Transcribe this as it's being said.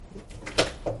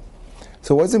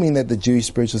So what does it mean that the Jewish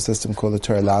spiritual system called the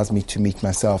Torah allows me to meet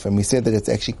myself? And we said that it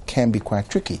actually can be quite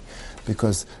tricky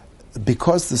because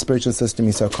the spiritual system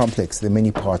is so complex, there are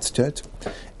many parts to it,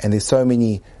 and there's so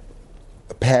many,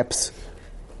 perhaps,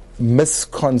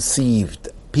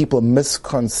 people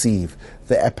misconceive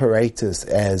the apparatus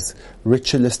as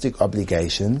ritualistic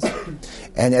obligations,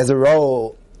 and as a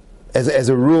rule,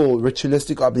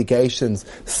 ritualistic obligations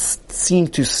seem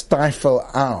to stifle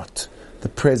out the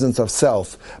presence of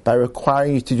self by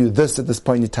requiring you to do this at this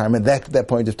point in time and that at that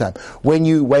point of time. When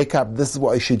you wake up, this is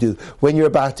what you should do. When you're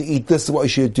about to eat, this is what you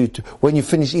should do. When you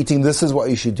finish eating, this is what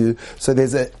you should do. So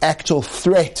there's an actual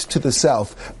threat to the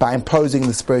self by imposing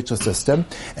the spiritual system.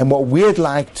 And what we'd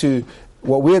like to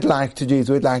do is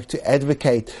we'd like to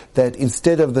advocate that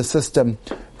instead of the system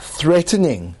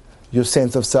threatening your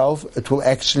sense of self, it will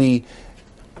actually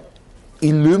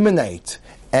illuminate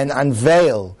and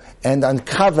unveil and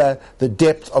uncover the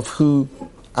depth of who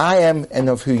I am and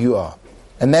of who you are.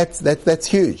 And that's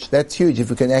huge. That's huge if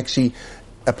we can actually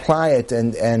apply it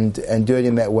and do it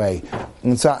in that way.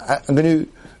 And so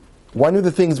one of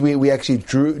the things we actually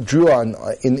drew on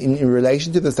in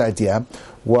relation to this idea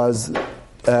was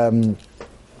the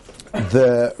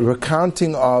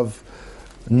recounting of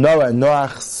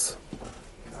Noach's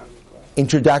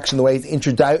introduction, the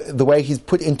way he's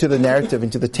put into the narrative,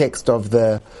 into the text of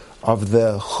the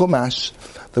Chumash.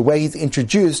 The way he's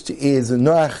introduced is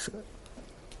Noach.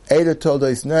 Eile told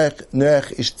us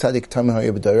Noach ish tzadik tameh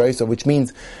ha'yu b'doroso, which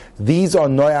means these are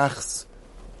Noach's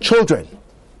children.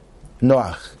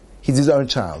 Noach, he's his own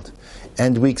child,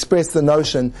 and we express the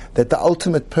notion that the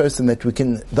ultimate person that we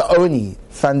can, the only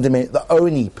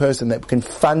person that we can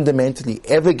fundamentally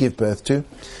ever give birth to,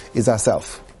 is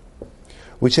ourself,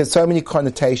 which has so many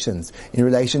connotations in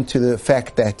relation to the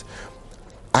fact that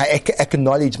I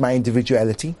acknowledge my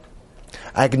individuality,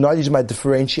 I acknowledge my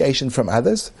differentiation from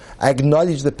others, I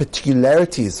acknowledge the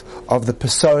particularities of the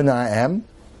persona I am,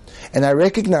 and I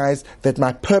recognize that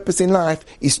my purpose in life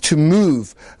is to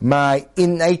move my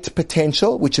innate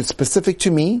potential, which is specific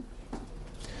to me,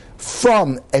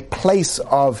 from a place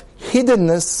of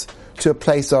hiddenness to a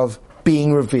place of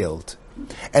being revealed.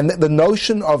 And that the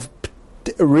notion of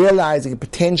realizing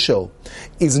potential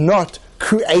is not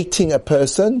creating a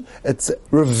person, it's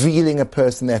revealing a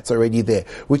person that's already there,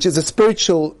 which is a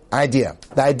spiritual idea.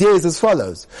 The idea is as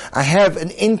follows: I have an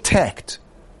intact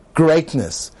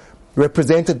greatness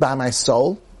represented by my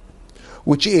soul,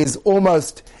 which is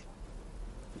almost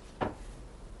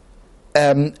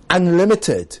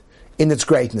unlimited in its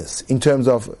greatness in terms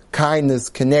of kindness,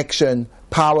 connection,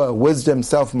 power, wisdom,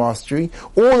 self-mastery.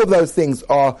 All of those things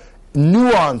are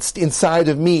nuanced inside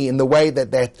of me in the way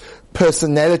that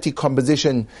personality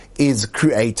composition is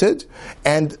created.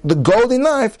 And the goal in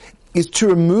life is to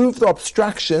remove the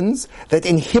obstructions that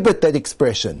inhibit that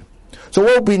expression. So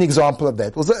what would be an example of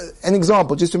that? Well, an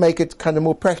example, just to make it kind of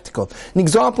more practical. An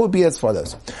example would be as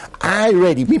follows.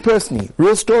 Me personally,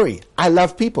 real story, I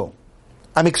love people.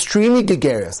 I'm extremely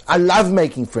gregarious. I love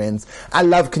making friends. I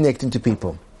love connecting to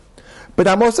people. But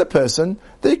I'm also a person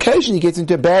that occasionally gets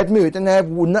into a bad mood and I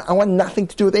want nothing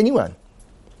to do with anyone.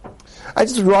 I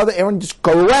just rather everyone just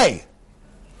go away.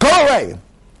 Go away!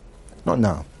 Not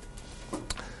now.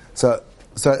 So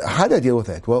how do I deal with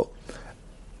that? Well,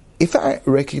 if I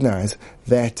recognize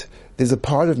that there's a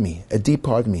part of me, a deep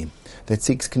part of me, that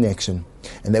seeks connection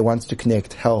and that wants to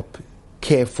connect, help,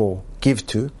 care for, give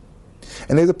to,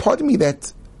 and there's a part of me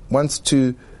that wants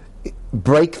to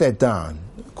break that down,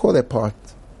 call that part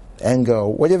anger,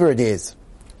 or whatever it is.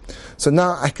 So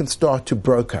now I can start to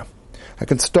broker. I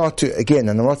can start to, again,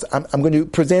 and I'm going to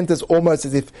present this almost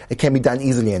as if it can be done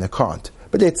easily, and it can't.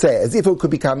 But let's say, as if it could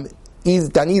become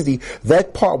done easy,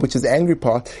 that part, which is the angry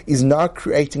part, is now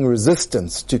creating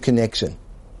resistance to connection.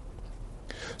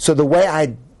 So the way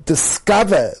I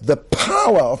discover the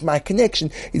power of my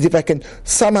connection is if I can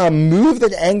somehow move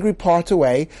that angry part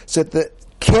away so that the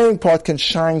caring part can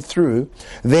shine through,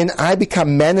 then I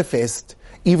become manifest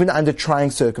even under trying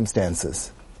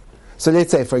circumstances. So let's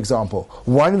say, for example,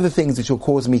 one of the things which will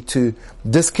cause me to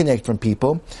disconnect from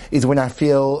people is when I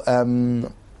feel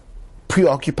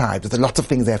preoccupied with a lot of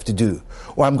things I have to do,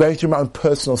 or I'm going through my own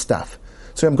personal stuff.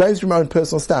 So I'm going through my own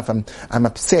personal stuff. I'm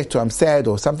upset, or I'm sad,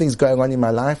 or something's going on in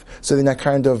my life. So then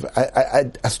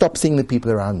I stop seeing the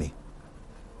people around me.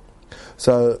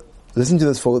 So listen to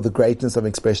this for the greatness of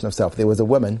expression of self. There was a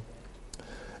woman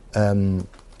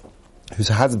whose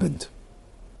husband.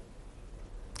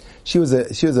 She was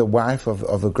a wife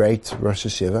of a great Rosh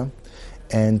Hashiva,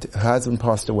 and her husband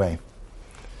passed away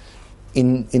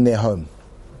in their home.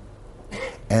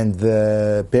 And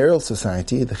the burial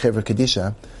society, the Chevra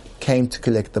Kadisha, came to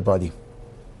collect the body.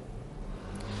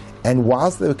 And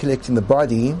whilst they were collecting the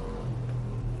body,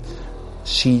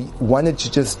 she wanted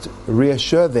to just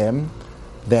reassure them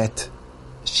that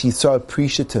she's so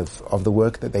appreciative of the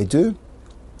work that they do,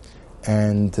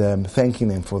 and thanking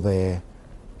them for their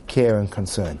care and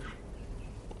concern.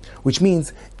 Which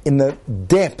means, in the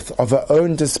depth of her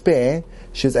own despair,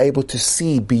 she was able to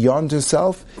see beyond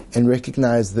herself and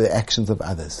recognize the actions of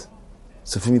others.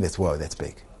 So for me, that's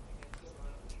big.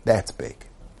 That's big.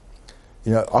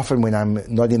 Often when I'm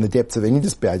not in the depths of any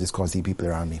despair, I just can't see people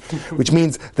around me. Which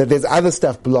means that there's other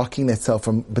stuff blocking that self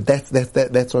from, but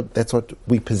that's what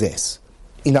we possess.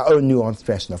 In our own nuanced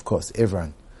fashion, of course,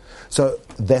 everyone. So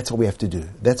that's what we have to do.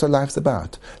 That's what life's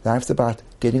about. Life's about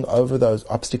getting over those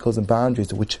obstacles and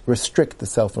boundaries which restrict the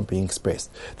self from being expressed.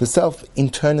 The self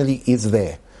internally is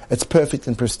there. It's perfect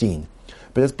and pristine,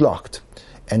 but it's blocked.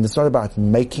 And it's not about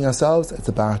making ourselves, it's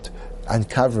about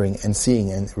uncovering and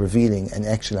seeing and revealing and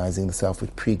actualizing the self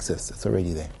which pre-exists. It's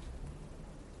already there.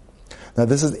 Now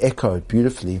this is echoed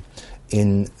beautifully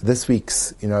in this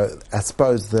week's, I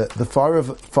suppose the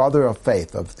father of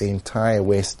faith of the entire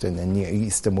Western and Near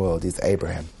Eastern world is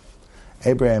Abraham.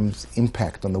 Abraham's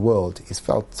impact on the world is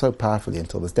felt so powerfully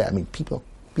until this day. I mean, people,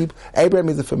 Abraham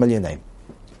is a familiar name.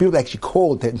 People actually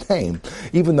called that name,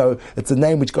 even though it's a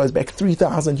name which goes back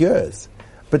 3,000 years.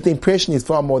 But the impression is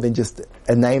far more than just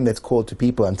a name that's called to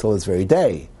people until this very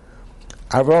day.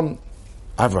 Avram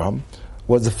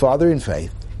was the father in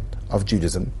faith of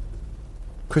Judaism,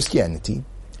 Christianity,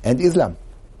 and Islam,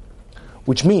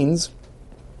 which means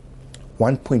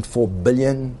 1.4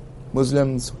 billion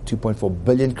Muslims, 2.4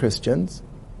 billion Christians,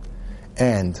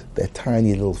 and that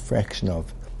tiny little fraction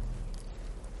of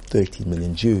 13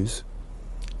 million Jews,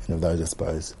 and of those, I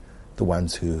suppose, the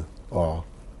ones who are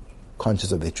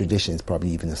conscious of their tradition is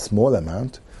probably even a small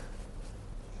amount.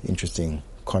 Interesting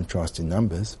contrast in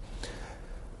numbers.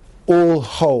 All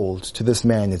hold to this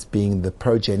man as being the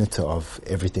progenitor of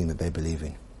everything that they believe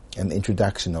in, and the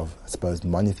introduction of, I suppose,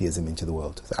 monotheism into the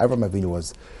world. So Avraham Avinu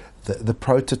was the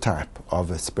prototype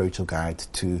of a spiritual guide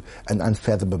to an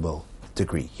unfathomable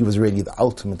degree. He was really the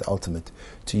ultimate,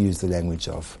 to use the language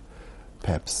of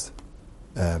perhaps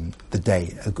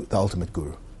the ultimate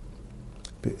guru.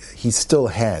 He still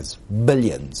has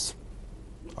billions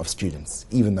of students,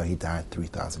 even though he died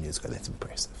 3,000 years ago. That's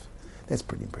impressive. That's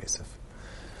pretty impressive.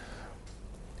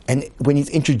 And when he's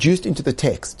introduced into the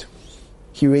text,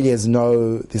 he really has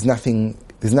there's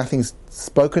nothing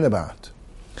spoken about.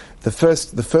 The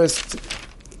first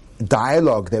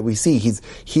dialogue that we see, he's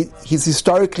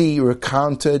historically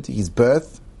recounted his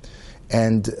birth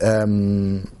and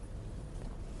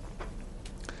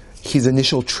his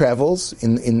initial travels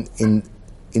in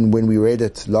when we read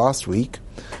it last week,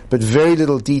 but very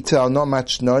little detail, not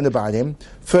much known about him.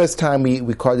 First time we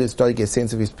started to get a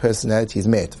sense of his personality is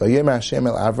met. Vayom Hashem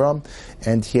el Avram,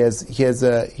 and he has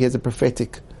a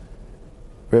prophetic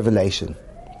revelation.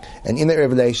 And in that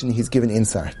revelation he's given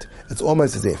insight. It's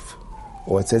almost as if,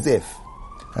 or it's as if,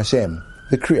 Hashem,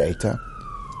 the Creator,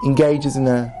 engages in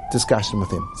a discussion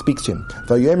with him, speaks to him.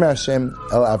 Vayom Hashem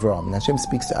el Avram, and Hashem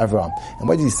speaks to Avram. And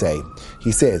what does he say?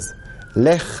 He says,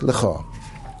 Lech lecha,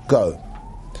 go,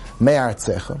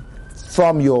 me'artzecha,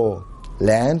 from your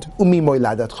land, umi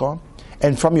moiladatcha,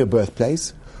 and from your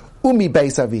birthplace, umi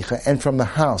beis avicha, and from the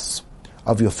house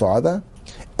of your father,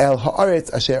 el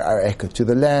haaretz asher areka, to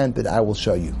the land that I will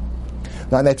show you.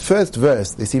 Now in that first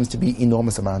verse, there seems to be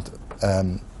enormous amount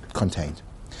contained.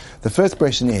 The first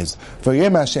expression is,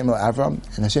 Vayom Hashem el Avram,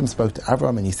 and Hashem spoke to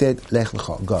Avram and he said, Lech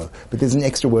lecha, go. But there's an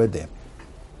extra word there.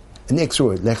 An extra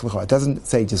word, Lech lecha. It doesn't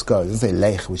say just go. It doesn't say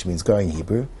Lech, which means go in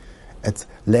Hebrew. It's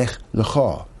Lech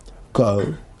lecha,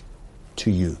 go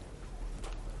to you.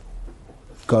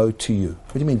 Go to you.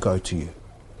 What do you mean go to you?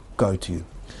 Go to you.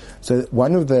 So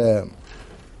one of the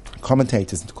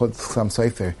commentators, called Chassam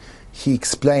Sofer, he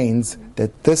explains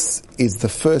that this is the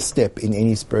first step in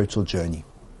any spiritual journey.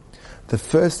 The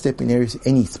first step in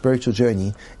any spiritual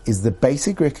journey is the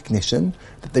basic recognition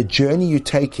that the journey you're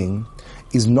taking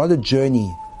is not a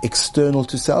journey external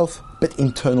to self, but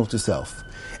internal to self.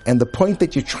 And the point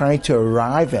that you're trying to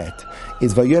arrive at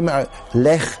is Vayom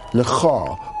Lech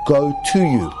Lecha, go to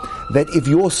you. That if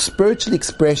your spiritual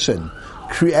expression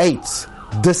creates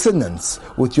dissonance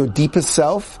with your deeper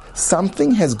self,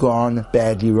 something has gone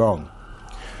badly wrong.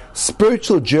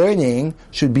 Spiritual journeying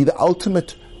should be the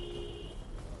ultimate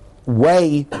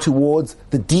way towards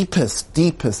the deepest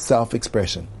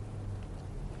self-expression.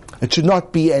 It should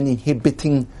not be an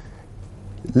inhibiting,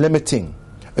 limiting.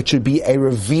 It should be a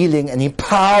revealing and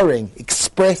empowering,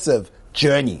 expressive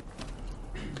journey.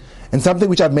 And something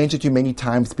which I've mentioned to you many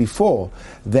times before,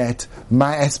 that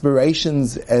my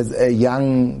aspirations as a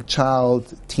young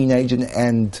child, teenager,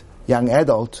 and young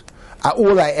adult,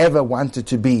 all I ever wanted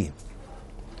to be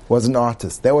was an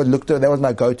artist. That was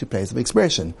my go-to place of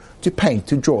expression, to paint,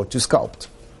 to draw, to sculpt.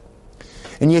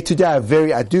 And yet today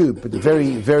I do, but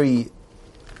very, very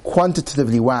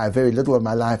quantitatively why very little of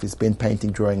my life is spent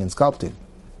painting, drawing, and sculpting.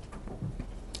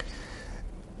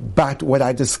 But what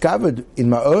I discovered in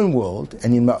my own world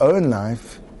and in my own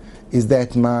life is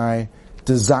that my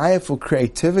desire for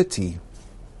creativity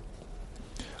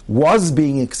was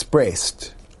being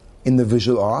expressed in the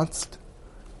visual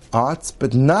arts,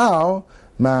 but now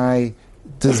my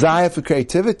desire for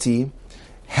creativity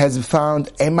has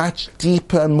found a much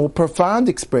deeper and more profound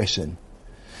expression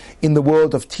in the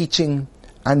world of teaching,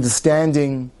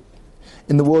 understanding,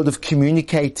 in the world of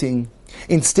communicating.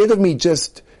 Instead of me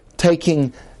just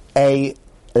taking a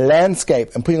landscape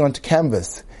and putting it onto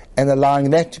canvas and allowing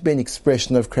that to be an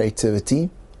expression of creativity,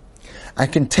 I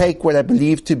can take what I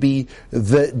believe to be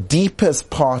the deepest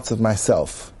parts of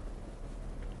myself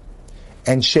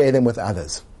and share them with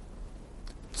others.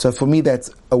 So for me,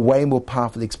 that's a way more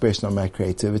powerful expression of my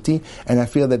creativity, and I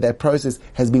feel that process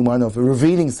has been one of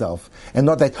revealing self, and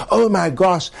not that, oh my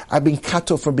gosh, I've been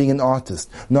cut off from being an artist.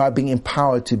 No, I've been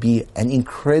empowered to be an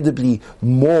incredibly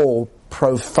more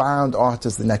profound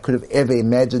artist than I could have ever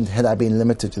imagined had I been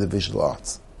limited to the visual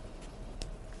arts.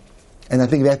 And I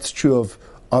think that's true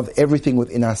of everything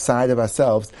within our side of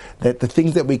ourselves, that the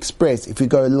things that we express, if we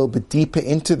go a little bit deeper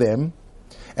into them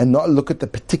and not look at the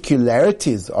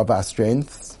particularities of our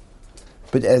strengths,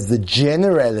 but as the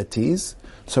generalities,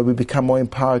 so we become more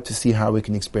empowered to see how we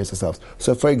can express ourselves.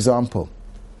 So for example,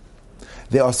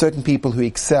 there are certain people who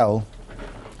excel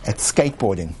at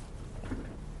skateboarding.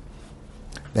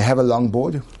 They have a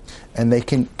longboard and they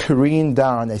can careen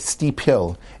down a steep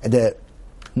hill at a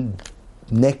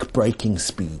neck-breaking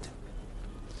speed.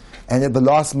 And at the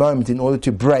last moment, in order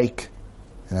to brake,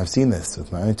 and I've seen this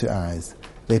with my own two eyes,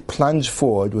 they plunge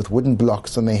forward with wooden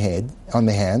blocks on their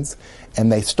hands,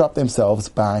 and they stop themselves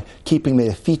by keeping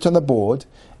their feet on the board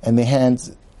and their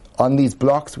hands on these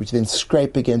blocks, which then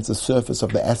scrape against the surface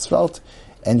of the asphalt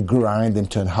and grind them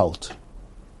to a halt.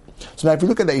 So now if you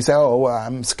look at that, you say, oh, well,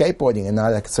 I'm skateboarding, and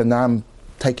now I'm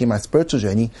taking my spiritual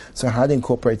journey, so how to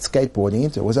incorporate skateboarding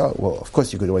into it? Well, of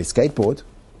course you could always skateboard,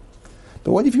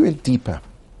 but what if you went deeper?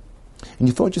 And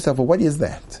you thought to yourself, well, what is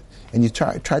that? And you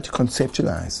try to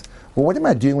conceptualize. Well, what am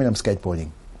I doing when I'm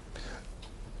skateboarding?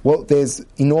 Well, there's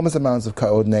enormous amounts of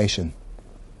coordination,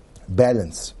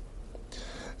 balance,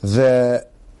 the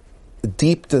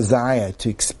deep desire to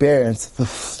experience the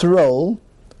thrill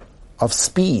of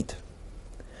speed,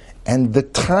 and the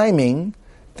timing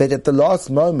that at the last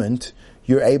moment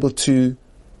you're able to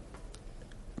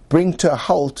bring to a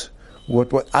halt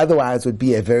what otherwise would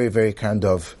be a very, very kind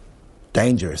of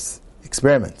dangerous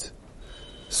experiment.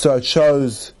 So it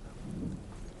shows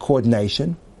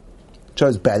coordination, it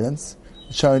shows balance,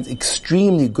 it shows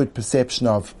extremely good perception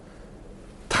of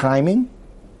timing.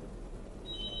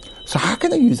 So how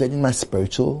can I use that in my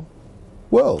spiritual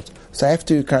world? So I have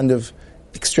to kind of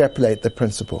extrapolate the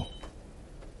principle.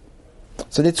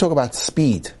 So let's talk about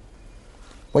speed.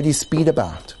 What is speed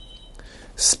about?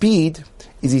 Speed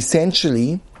is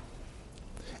essentially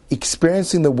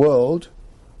experiencing the world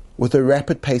with a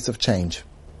rapid pace of change.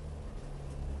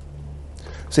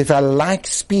 So if I like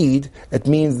speed, it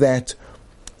means that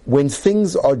when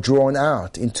things are drawn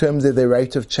out in terms of their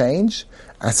rate of change,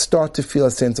 I start to feel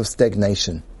a sense of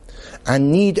stagnation. I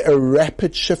need a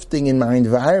rapid shifting in my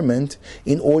environment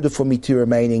in order for me to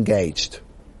remain engaged.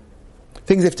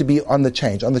 Things have to be on the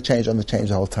change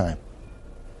the whole time.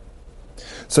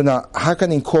 So now, how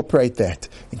can I incorporate that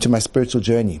into my spiritual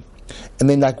journey? And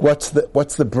then, what's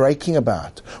the breaking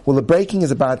about? Well, the breaking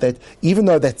is about that, even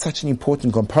though that's such an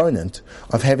important component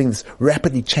of having this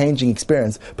rapidly changing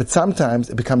experience, but sometimes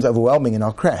it becomes overwhelming and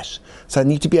I'll crash. So I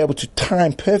need to be able to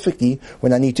time perfectly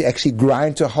when I need to actually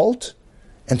grind to a halt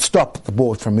and stop the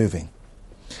board from moving.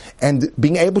 And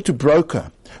being able to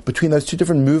broker between those two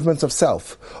different movements of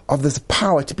self, of this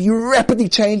power to be rapidly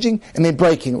changing and then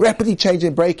breaking, rapidly changing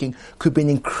and breaking, could be an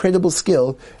incredible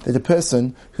skill that a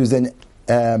person who's an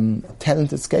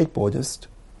talented skateboardist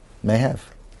may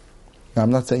have. Now, I'm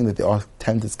not saying that there are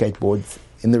talented skateboards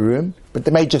in the room, but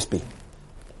there may just be.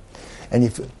 And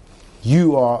if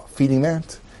you are feeling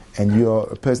that, and you're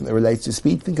a person that relates to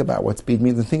speed, think about what speed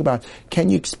means, and think about, can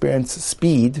you experience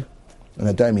speed, and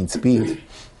I don't mean speed,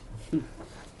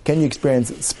 can you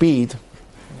experience speed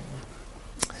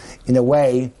in a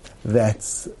way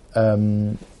that's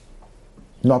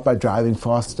not by driving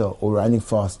faster or running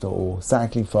faster or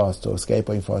cycling faster or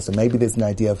skateboarding faster? Maybe there's an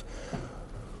idea of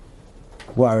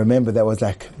Well, I remember that was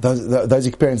like, those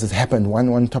experiences happened one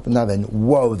on top of another, and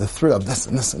whoa, the thrill of this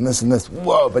and this and this and this,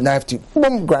 whoa, but now I have to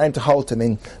boom, grind to halt and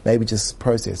then maybe just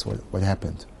process what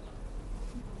happened.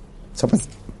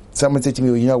 Someone said to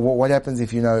me, well, what happens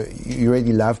if, you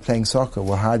really love playing soccer?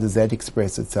 Well, how does that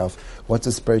express itself? What's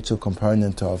the spiritual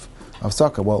component of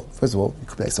soccer? Well, first of all, you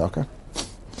could play soccer.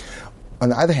 On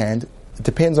the other hand, it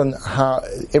depends on how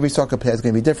every soccer player is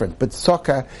going to be different. But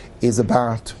soccer is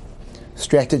about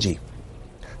strategy.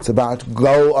 It's about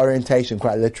goal orientation,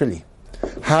 quite literally.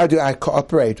 How do I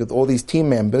cooperate with all these team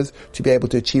members to be able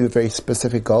to achieve a very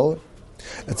specific goal?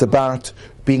 It's about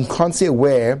being constantly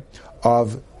aware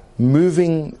of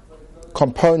moving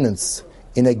components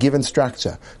in a given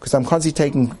structure, because I'm constantly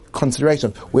taking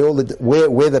consideration where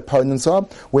the opponents are,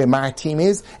 where my team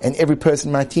is, and every person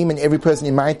in my team, and every person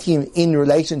in my team in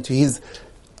relation to his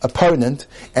opponent,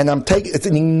 and it's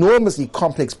an enormously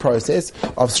complex process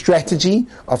of strategy,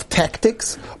 of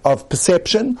tactics, of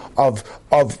perception, of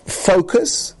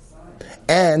focus,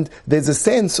 and there's a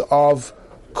sense of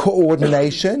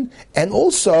coordination, and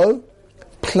also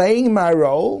playing my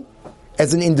role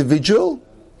as an individual,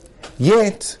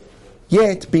 yet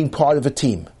being part of a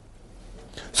team.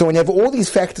 So whenever all these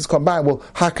factors combine, well,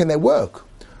 how can they work?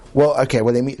 Well, okay,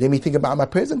 let me think about my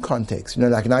present context.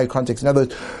 Like in our context. In other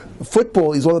words,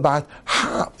 football is all about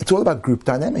it's all about group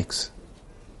dynamics.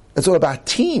 It's all about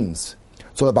teams.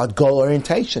 It's all about goal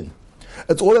orientation.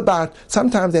 It's all about,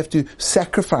 sometimes I have to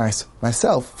sacrifice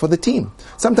myself for the team.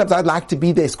 Sometimes I'd like to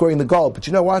be there scoring the goal, but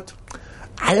you know what?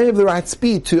 I don't have the right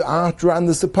speed to outrun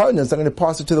this opponent, so I'm going to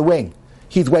pass it to the wing.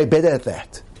 He's way better at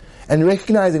that. And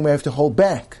recognizing where I have to hold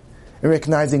back, and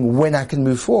recognizing when I can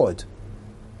move forward.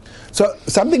 So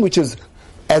something which is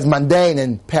as mundane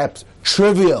and perhaps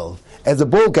trivial as a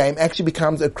ball game actually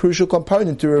becomes a crucial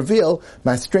component to reveal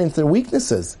my strengths and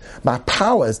weaknesses, my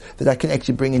powers that I can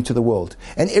actually bring into the world.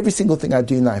 And every single thing I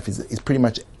do in life is pretty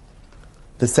much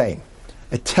the same.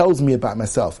 It tells me about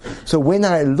myself. So when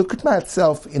I look at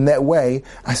myself in that way,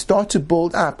 I start to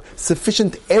build up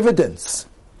sufficient evidence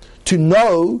to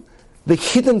know the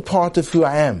hidden part of who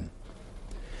I am.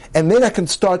 And then I can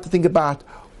start to think about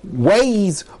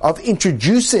ways of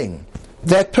introducing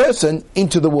that person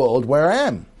into the world where I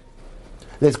am.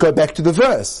 Let's go back to the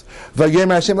verse.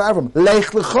 Vayomer Hashem LaAvram, Lech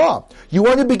lecha. You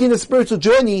want to begin a spiritual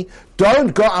journey,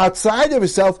 don't go outside of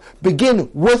yourself, begin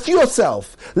with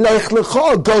yourself. Lech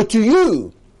lecha, go to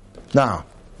you. Now,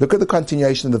 look at the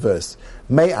continuation of the verse.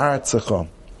 Me'aretzecha,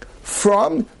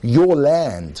 from your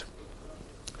land.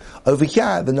 Over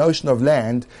here, the notion of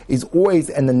land is always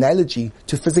an analogy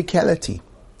to physicality.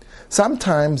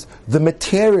 Sometimes the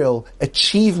material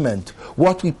achievement,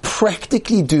 what we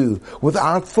practically do with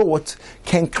our thought,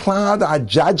 can cloud our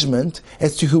judgment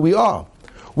as to who we are.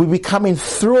 We become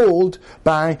enthralled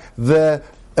by the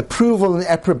approval and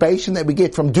approbation that we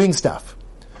get from doing stuff.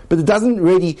 But it doesn't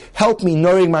really help me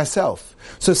knowing myself.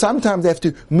 So sometimes I have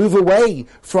to move away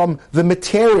from the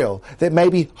material that may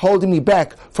be holding me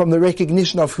back from the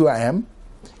recognition of who I am,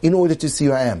 in order to see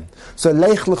who I am. So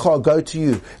lech lecha, go to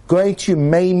you. Going to you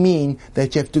may mean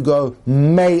that you have to go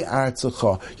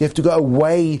me'aretzecha. You have to go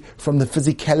away from the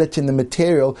physicality and the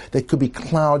material that could be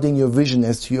clouding your vision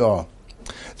as to you are.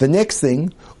 The next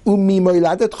thing, umi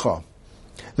moiladetcha.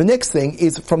 The next thing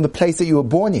is from the place that you were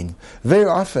born in. Very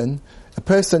often, a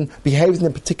person behaves in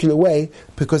a particular way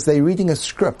because they're reading a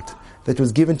script that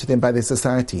was given to them by their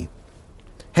society.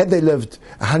 Had they lived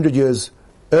 100 years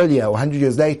earlier or 100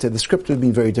 years later, the script would be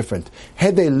very different.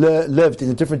 Had they lived in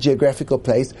a different geographical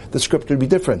place, the script would be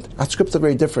different. Our scripts are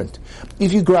very different.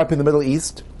 If you grew up in the Middle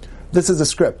East, this is a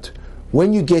script.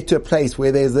 When you get to a place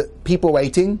where there's people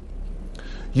waiting,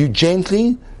 you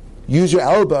gently use your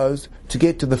elbows to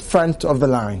get to the front of the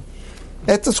line.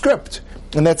 That's a script.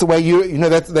 And that's the way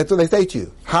that's what they say to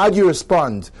you. How do you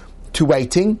respond to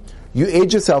waiting? You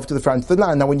edge yourself to the front of the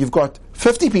line. Now when you've got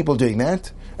 50 people doing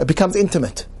that, it becomes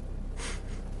intimate.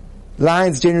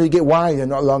 Lines generally get wider,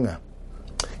 not longer.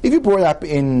 If you're brought up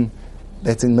that's in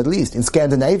the Middle East, in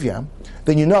Scandinavia,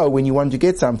 then you know when you want to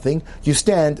get something, you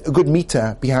stand a good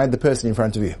meter behind the person in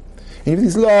front of you. And you have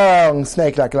these long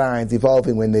snake-like lines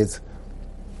evolving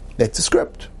that's a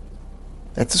script.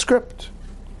 That's a script.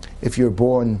 If you're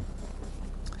born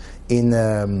in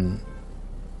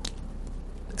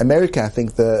America, I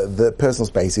think the personal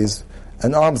space is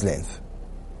an arm's length.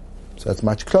 So it's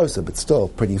much closer, but still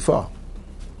pretty far.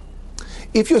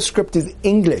 If your script is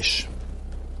English,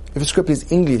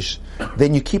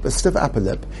 then you keep a stiff upper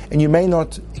lip and you may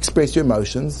not express your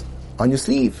emotions on your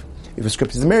sleeve. If your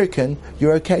script is American,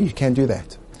 you're okay, you can do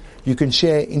that. You can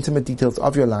share intimate details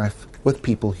of your life with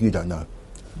people who you don't know.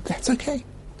 That's okay.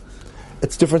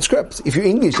 it's different scripts. If you're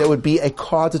English, that would be a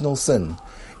cardinal sin.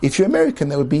 If you're American,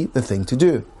 that would be the thing to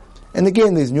do. And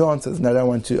again, there's nuances, and I don't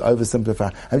want to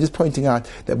oversimplify. I'm just pointing out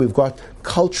that we've got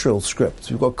cultural scripts.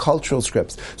 We've got cultural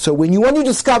scripts. So when you want to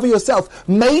discover yourself,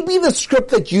 maybe the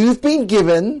script that you've been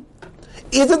given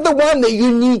isn't the one that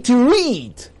you need to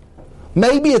read.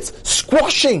 Maybe it's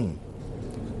squandering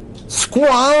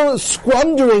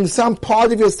some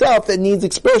part of yourself that needs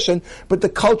expression, but the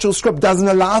cultural script doesn't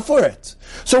allow for it.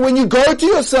 So when you go to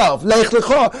yourself, lech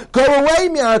lecha, go away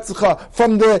mi'atzcha,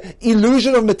 from the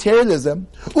illusion of materialism,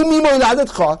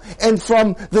 and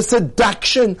from the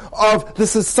seduction of the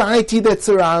society that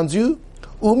surrounds you,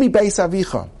 umi beis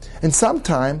avicha. And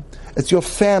sometimes it's your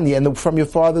family and from your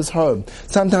father's home.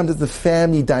 Sometimes it's the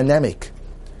family dynamic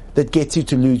that gets you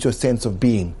to lose your sense of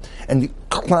being and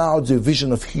clouds your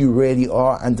vision of who you really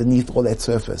are underneath all that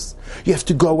surface. You have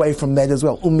to go away from that as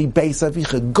well. Umi beis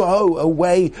avicha, go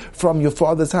away from your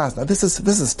father's house. Now this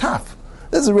is tough.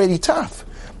 This is really tough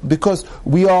because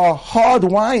we are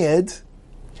hardwired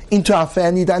into our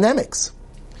family dynamics,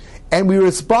 and we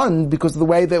respond because of the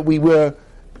way that we were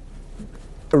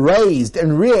raised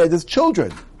and reared as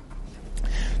children.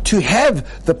 To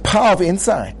have the power of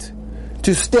insight,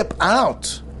 to step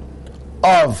out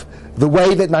of the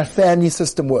way that my family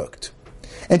system worked,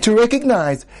 and to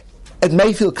recognize it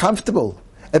may feel comfortable,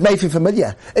 it may feel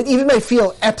familiar, it even may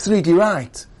feel absolutely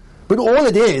right, but all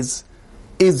it is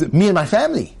me and my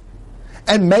family.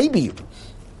 And maybe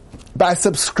by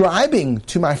subscribing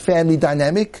to my family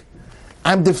dynamic,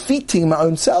 I'm defeating my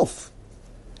own self,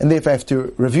 and therefore I have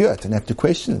to review it and have to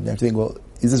question it and have to think, well,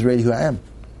 is this really who I am?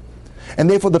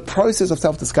 And therefore the process of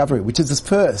self-discovery, which is the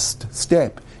first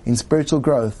step in spiritual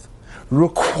growth,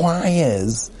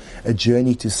 requires a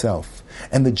journey to self.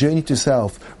 And the journey to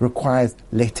self requires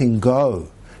letting go,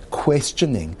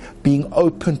 questioning, being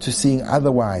open to seeing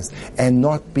otherwise, and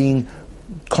not being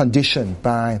conditioned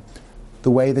by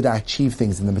the way that I achieve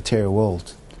things in the material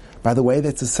world, by the way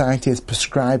that society has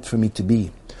prescribed for me to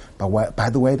be, by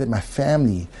the way that my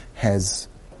family has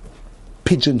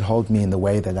pigeonholed me in the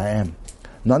way that I am.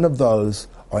 None of those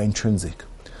are intrinsic.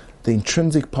 The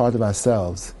intrinsic part of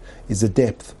ourselves is the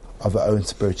depth of our own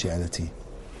spirituality.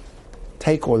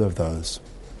 Take all of those,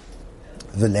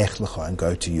 v'lech lecha, and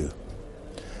go to you.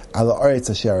 Al ha'aretz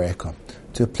asher areka,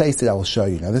 to a place that I will show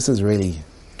you. Now this is really,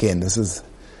 again, this is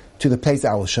to the place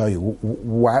that I will show you.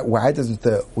 Why doesn't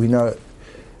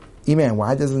Iman,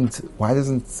 why isn't,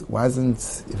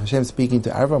 if Hashem's speaking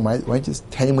to Avram, why just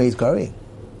tell him where he's going?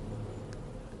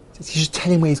 You should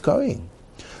tell him where he's going.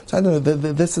 So I don't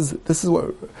know, this is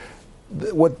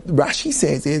what Rashi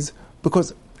says is,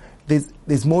 because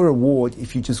there's more reward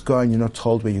if you just go and you're not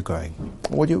told where you're going.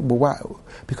 Why?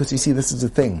 Because you see, this is the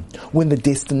thing. When the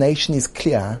destination is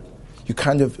clear, you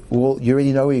you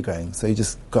already know where you're going, so you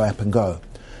just go up and go.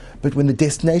 But when the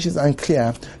destination is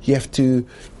unclear, you have to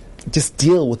just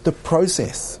deal with the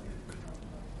process.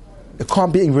 It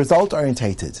can't be result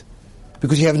orientated,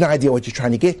 because you have no idea what you're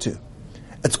trying to get to.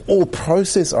 It's all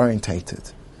process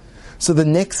orientated. So the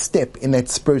next step in that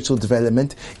spiritual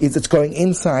development is it's going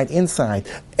inside,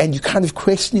 and you're kind of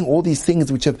questioning all these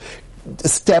things which have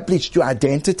established your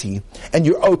identity, and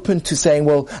you're open to saying,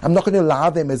 well, I'm not going to allow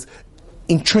them as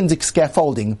intrinsic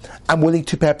scaffolding. I'm willing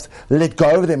to perhaps let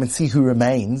go of them and see who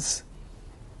remains.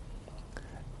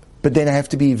 But then I have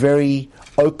to be very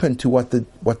open to where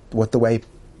the way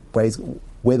is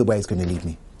going to lead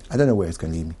me. I don't know where it's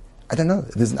going to lead me. I don't know.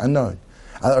 There's an unknown.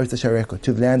 To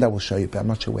the land I will show you, but I'm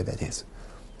not sure where that is.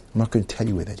 I'm not going to tell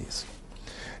you where that is.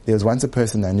 There was once a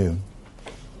person I knew,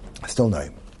 I still know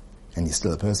him, and he's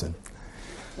still a person.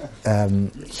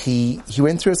 He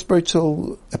went through a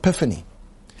spiritual epiphany,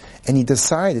 and he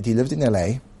decided, he lived in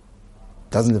LA,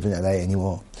 doesn't live in LA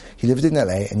anymore. He lived in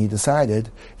LA, and he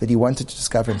decided that he wanted to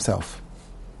discover himself.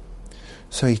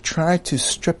 So he tried to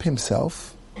strip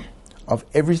himself of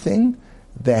everything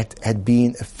that had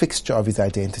been a fixture of his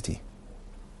identity.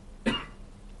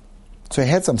 So he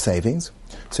had some savings,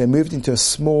 so he moved into a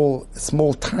small,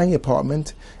 tiny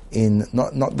apartment in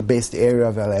not the best area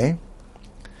of LA,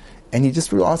 and he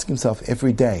just would ask himself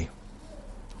every day,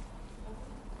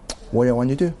 what do I want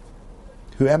to do?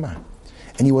 Who am I?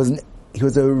 And he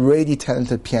was a really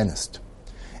talented pianist,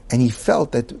 and he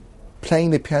felt that playing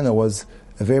the piano was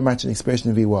very much an expression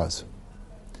of who he was.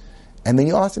 And then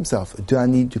he asked himself, do I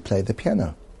need to play the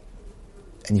piano?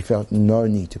 And he felt no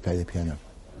need to play the piano.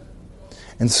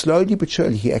 And slowly but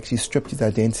surely he actually stripped his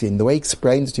identity. And the way he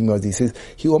explains it to me was, he says,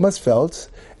 he almost felt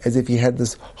as if he had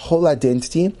this whole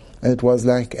identity, and it was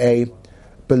like a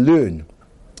balloon,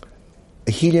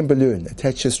 a helium balloon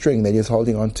attached to a string that he was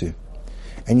holding onto.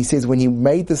 And he says when he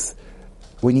made this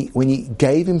when he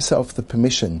gave himself the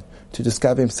permission to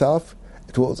discover himself,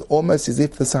 it was almost as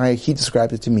if he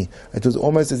described it to me. It was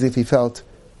almost as if he felt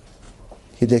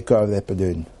he'd let go of that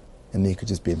balloon, and then he could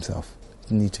just be himself. He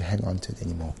didn't need to hang on to it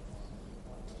anymore.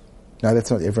 Now,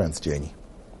 that's not everyone's journey.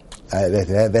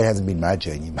 That hasn't been my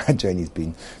journey. My journey's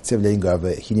been letting go of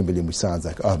a helium balloon, which sounds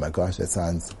like, oh my gosh, that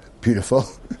sounds beautiful,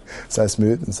 so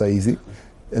smooth and so easy.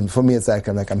 And for me, it's like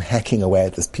I'm hacking away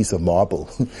at this piece of marble,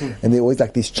 and they're always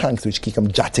like these chunks which keep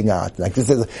jutting out. Like this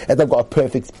is, as I've got a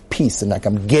perfect piece, and like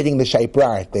I'm getting the shape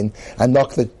right. Then I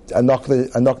knock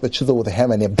the chisel with a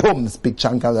hammer, and then boom, this big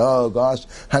chunk comes. Oh gosh,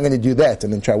 how am I going to do that?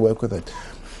 And then try to work with it.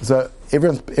 So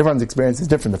everyone's experience is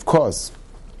different, of course.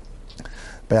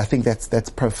 But I think that's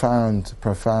profound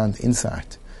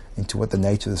insight into what the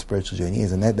nature of the spiritual journey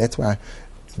is, and that's why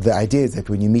the idea is that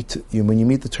when you meet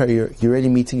the Torah, you're really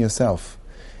meeting yourself.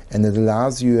 And it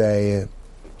allows you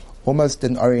almost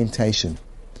an orientation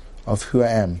of who I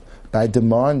am by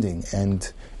demanding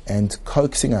and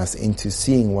coaxing us into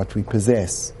seeing what we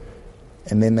possess.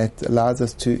 And then that allows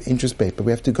us to introspect, but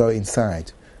we have to go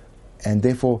inside. And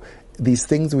therefore, these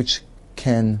things which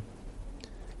can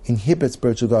inhibit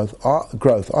spiritual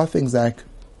growth are things like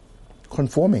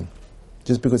conforming.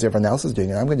 Just because everyone else is doing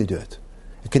it, I'm going to do it.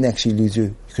 It can actually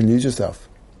you can lose yourself.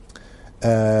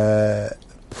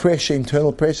 Pressure,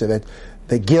 internal pressure, that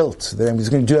the guilt that I'm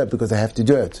just going to do it because I have to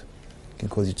do it, can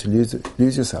cause you to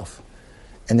lose yourself.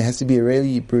 And there has to be a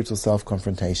really brutal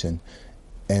self-confrontation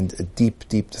and a deep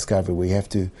discovery where you have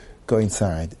to go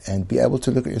inside and be able to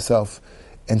look at yourself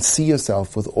and see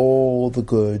yourself with all the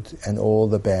good and all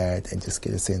the bad, and just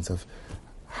get a sense of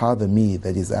how the me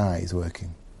that is I is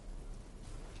working.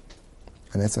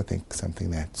 And that's, I think,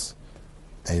 something that's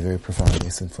a very profound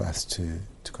lesson for us to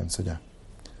consider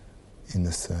in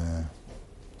this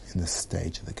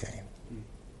stage of the game.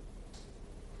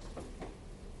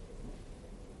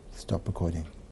 Stop recording.